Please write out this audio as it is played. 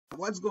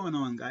What's going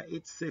on, guys?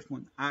 It's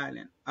Safemoon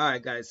Island.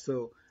 Alright, guys,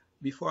 so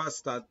before I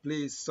start,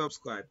 please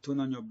subscribe, turn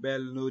on your bell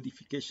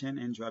notification,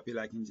 and drop a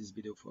like in this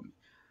video for me.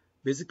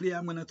 Basically,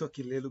 I'm going to talk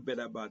a little bit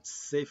about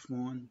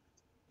Safemoon,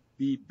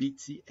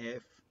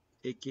 BBTF,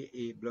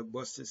 aka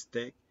Blockbuster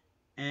Stack,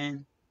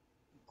 and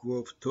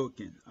Growth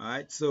Token.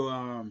 Alright, so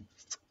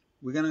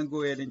we're going to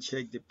go ahead and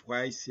check the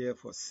price here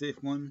for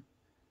Safemoon.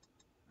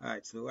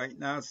 Alright, so right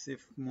now,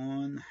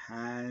 Safemoon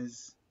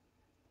has,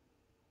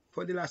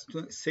 for the last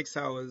 6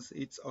 hours,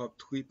 it's up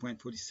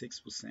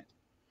 3.46%.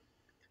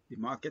 The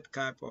market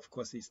cap, of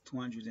course, is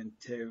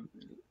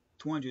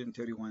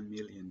 $231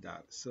 million.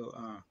 So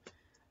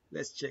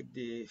let's check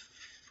the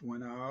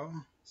 1 hour.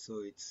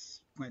 So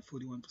it's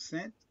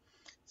 0.41%.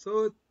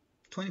 So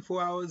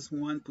 24 hours,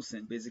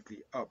 1%,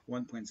 basically up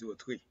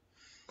 1.03.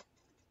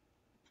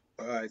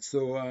 All right,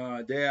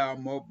 so there are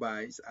more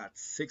buys at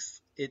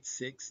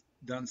 686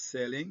 done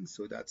selling.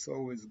 So that's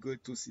always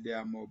good to see there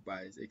are more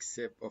buys,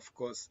 except, of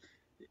course,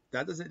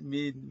 that doesn't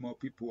mean more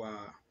people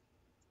are,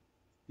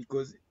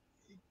 because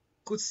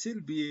could still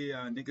be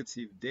a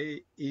negative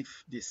day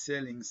if the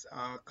sellings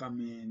are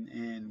coming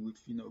in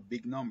with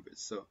big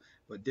numbers. So,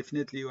 but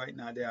definitely right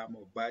now there are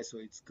more buys, so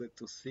it's good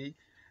to see.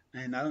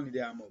 And not only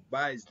there are more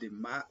buys,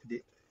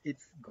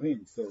 it's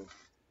green. So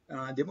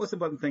the most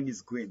important thing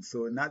is green.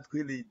 So not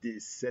really the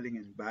selling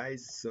and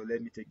buys. So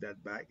let me take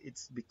that back.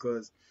 It's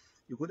because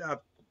you could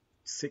have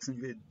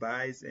 600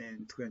 buys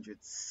and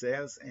 200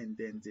 sales, and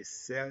then the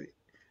sell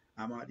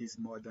amount is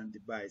more than the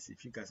buys.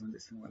 If you guys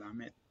understand what I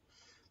meant.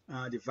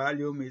 The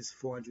volume is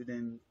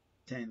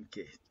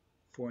 410K,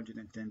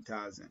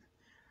 410,000.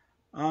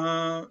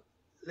 Uh,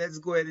 let's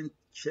go ahead and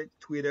check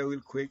Twitter real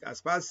quick.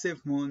 As far as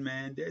Safemoon,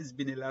 man, there's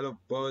been a lot of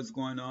buzz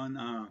going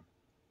on.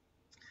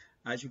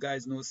 As you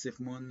guys know,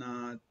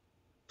 Safemoon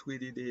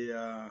tweeted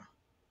a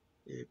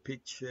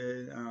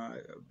picture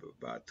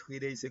about 3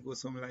 days ago,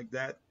 something like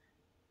that.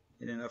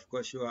 And then, of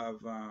course, you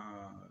have,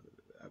 I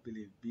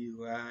believe,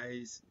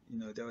 B-Rise.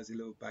 There was a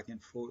little back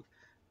and forth.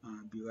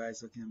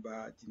 B-Rise talking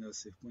about,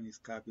 Safemoon is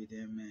copied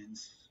him and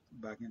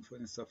back and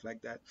forth and stuff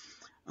like that.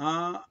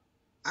 Uh,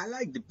 I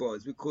like the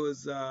buzz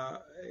because a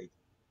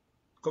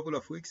couple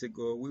of weeks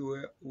ago,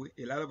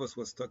 a lot of us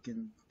was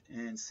talking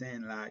and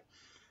saying like,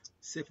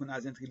 Safemoon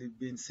hasn't really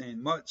been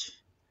saying much,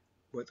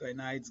 but right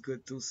now it's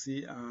good to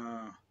see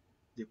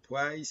the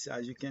price.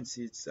 As you can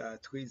see, it's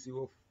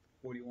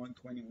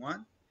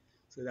 3041.21.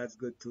 So that's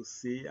good to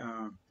see.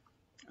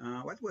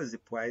 What was the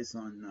price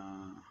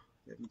on?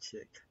 Let me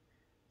check.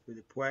 So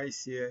the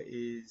price here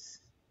is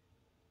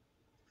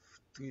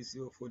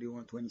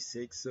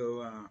 3041.26.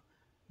 So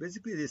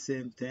basically the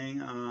same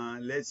thing.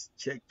 Let's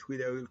check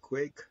Twitter real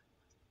quick.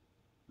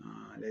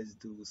 Let's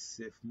do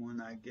Safemoon,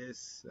 I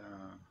guess.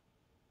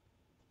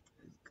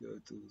 Let's go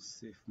to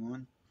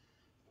Safemoon.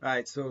 All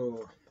right,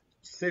 so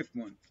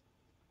Safemoon.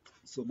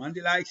 So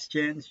Mandela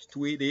Exchange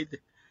tweeted,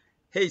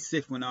 "Hey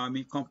Safemoon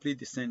Army, complete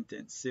the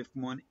sentence.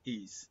 Safemoon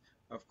is."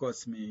 Of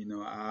course,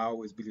 I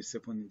always believe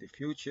Safemoon in the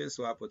future,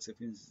 so I put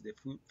Safemoon in the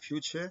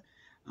future.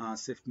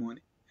 Safemoon,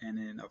 and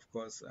then of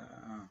course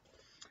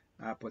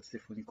I put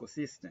Safemoon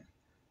ecosystem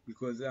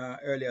because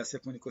earlier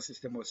Safemoon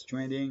ecosystem was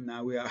trending.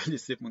 Now we are the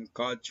Safemoon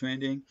card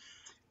trending.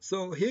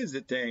 So here's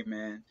the thing,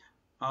 man.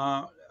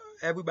 Uh,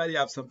 Everybody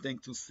have something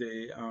to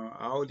say.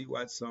 I already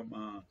watched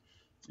some.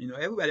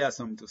 Everybody has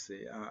something to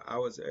say. I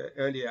was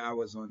earlier. I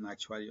was on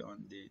actually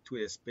on the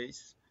Twitter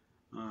space,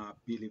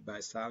 Billy by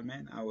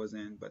Salman. I was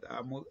in, but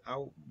I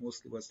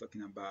mostly was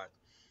talking about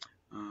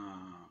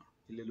a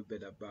little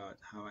bit about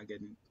how I get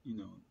in,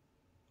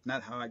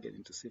 not how I get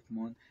into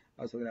SafeMoon.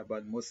 I was talking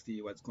about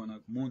mostly what's going on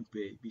with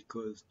MoonPay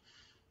because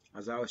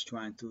as I was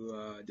trying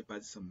to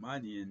deposit some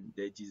money and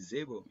they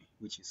disabled me,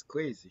 which is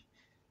crazy.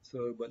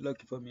 So, but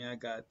lucky for me, I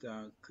got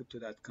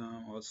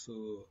crypto.com,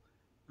 also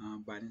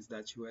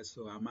Binance.us,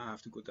 so I might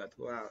have to go that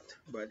route,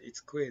 but it's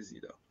crazy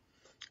though.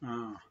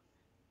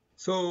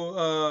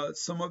 So,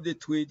 some of the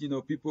tweet,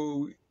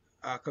 people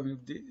are coming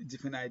with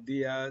different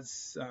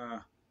ideas.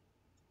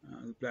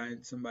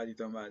 Replying somebody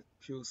talking about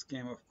pure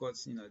scam. Of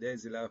course,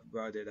 there's a lot of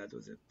about there that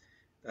doesn't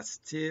that's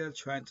still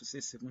trying to say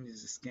Safemoon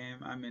is a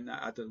scam. I mean,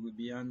 I thought we'd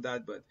be on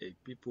that, but hey,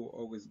 people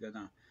always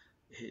gonna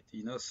hit.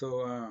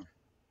 So,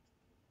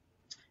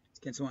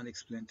 can someone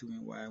explain to me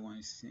why I want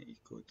to see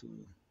equal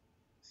to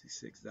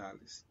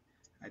 $66?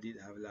 I did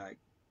have like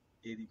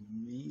 80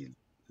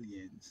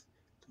 millions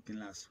token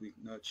last week.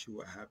 Not sure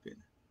what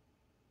happened.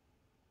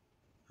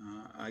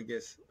 I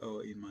guess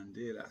in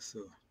Mandela.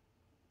 So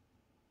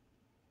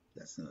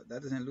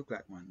that doesn't look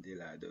like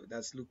Mandela though.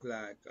 That's look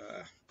like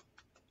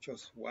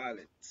just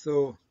wallet.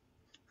 So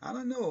I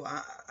don't know.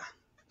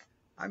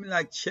 I mean,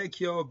 like, check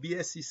your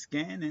BSC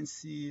scan and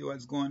see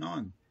what's going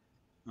on,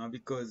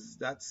 because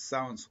that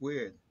sounds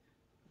weird.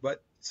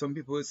 But some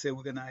people say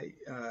we're gonna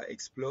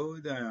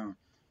explode.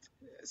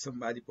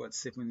 Somebody put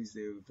Safemoon is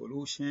the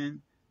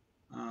revolution.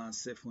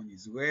 Safemoon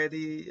is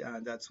ready.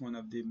 That's one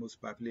of the most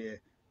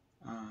popular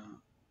uh,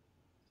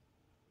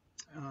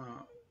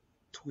 uh,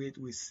 tweet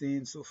we've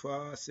seen so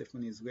far.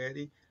 Safemoon is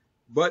ready.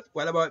 But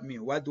what about me?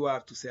 What do I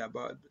have to say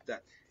about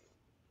that?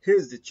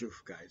 Here's the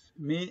truth, guys.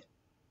 Me,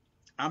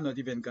 I'm not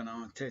even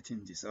gonna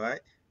entertain this, all right?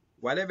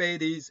 Whatever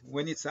it is,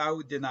 when it's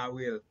out, then I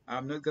will.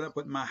 I'm not gonna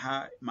put my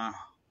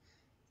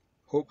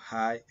hope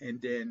high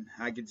and then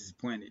I get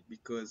disappointed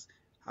because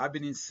I've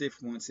been in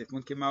Safemoon.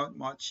 Safemoon came out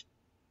March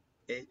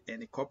 8,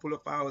 and a couple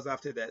of hours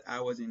after that, I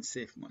was in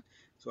Safemoon.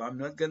 So I'm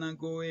not gonna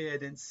go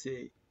ahead and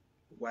say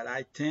what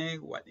I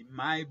think, what it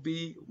might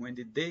be. When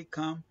the day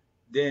come,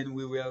 then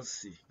we will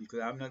see.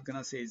 Because I'm not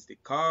gonna say it's the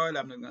card,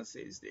 I'm not gonna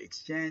say it's the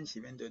exchange,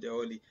 even though they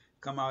only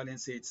come out and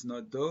say it's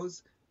not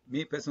those.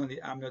 Me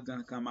personally, I'm not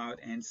gonna come out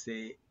and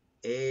say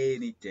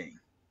anything.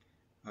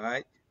 All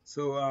right.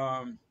 So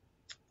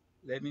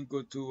let me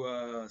go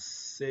to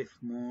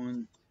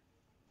Safemoon.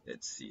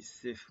 Let's see,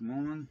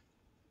 Safemoon.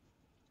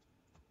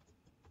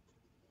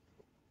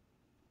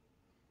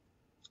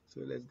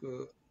 So let's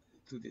go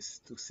to this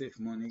to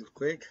Safemoon real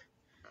quick.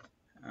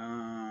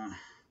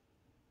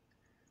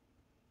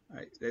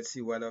 Right, let's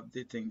see what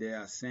updating they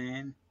are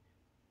saying.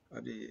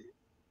 Update,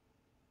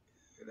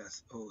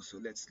 that's so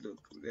let's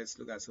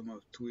look at some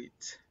of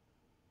tweet.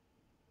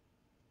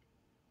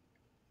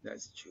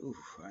 That's true.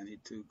 I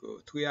need to go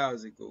 3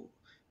 hours ago.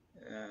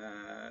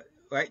 Uh,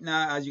 right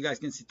now, as you guys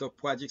can see, top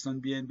projects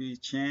on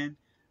BNB chain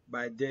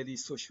by daily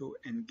social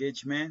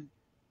engagement.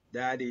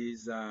 That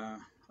is,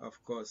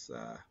 of course,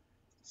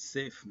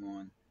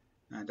 SafeMoon.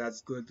 And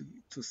that's good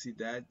to see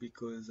that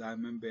because I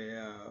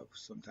remember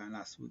sometime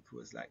last week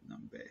was like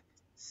number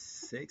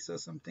 6 or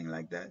something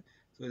like that.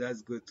 So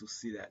that's good to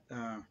see that.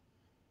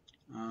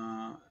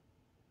 Uh,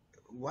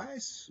 why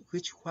is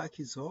Rich Quack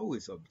is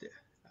always up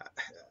there?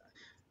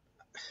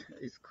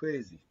 It's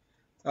crazy.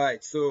 All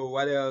right, so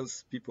what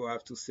else people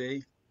have to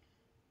say?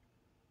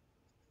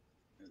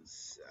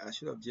 I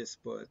should have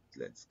just put,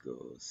 let's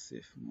go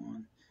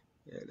SafeMoon.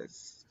 Yeah,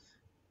 let's.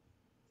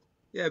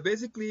 Yeah,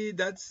 basically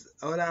that's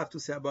all I have to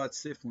say about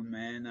SafeMoon,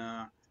 man.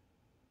 I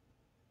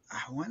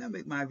want to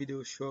make my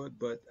video short,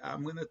 but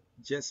I'm gonna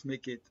just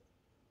make it.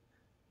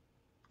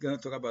 Gonna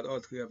talk about all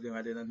three of them.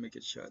 I didn't make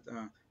it short,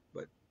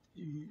 but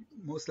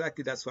most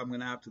likely that's what I'm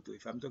gonna have to do.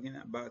 If I'm talking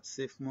about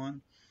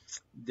SafeMoon,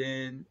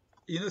 then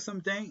you know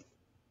something.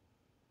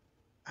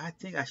 I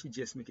think I should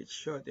just make it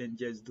short and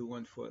just do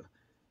one for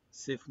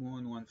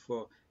SafeMoon, one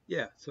for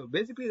yeah. So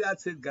basically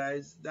that's it,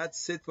 guys.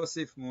 That's it for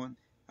SafeMoon.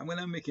 I'm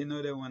gonna make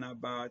another one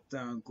about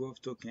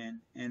growth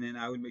token, and then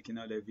I will make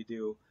another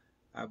video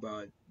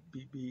about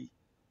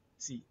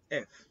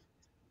BBTF.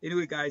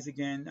 Anyway, guys,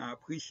 again, I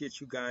appreciate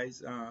you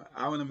guys.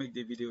 I want to make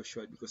the video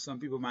short because some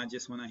people might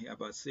just want to hear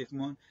about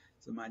SafeMoon,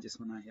 some might just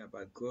want to hear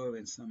about growth,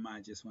 and some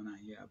might just want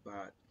to hear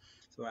about.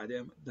 So I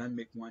don't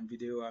make one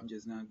video. I'm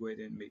just gonna go ahead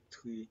and make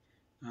three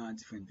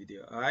different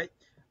video. All right.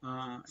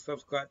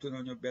 Subscribe, turn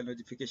on your bell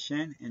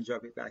notification, and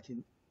drop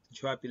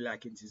a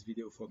like in this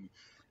video for me.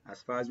 As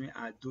far as me,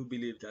 I do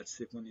believe that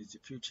SafeMoon is the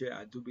future.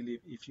 I do believe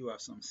if you have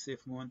some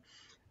SafeMoon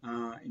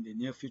in the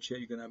near future,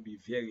 you're gonna be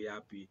very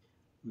happy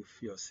with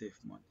your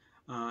SafeMoon.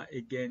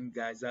 Again,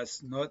 guys,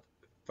 that's not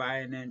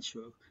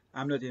financial.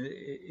 I'm not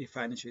a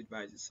financial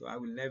advisor, so I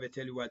will never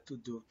tell you what to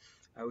do.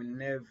 I will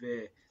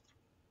never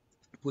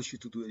push you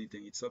to do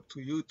anything. It's up to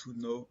you to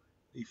know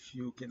if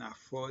you can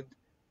afford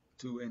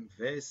to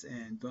invest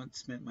and don't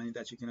spend money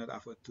that you cannot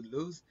afford to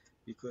lose.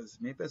 Because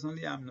me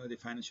personally, I'm not a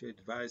financial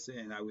advisor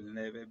and I will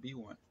never be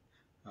one.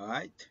 All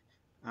right,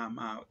 I'm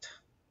out.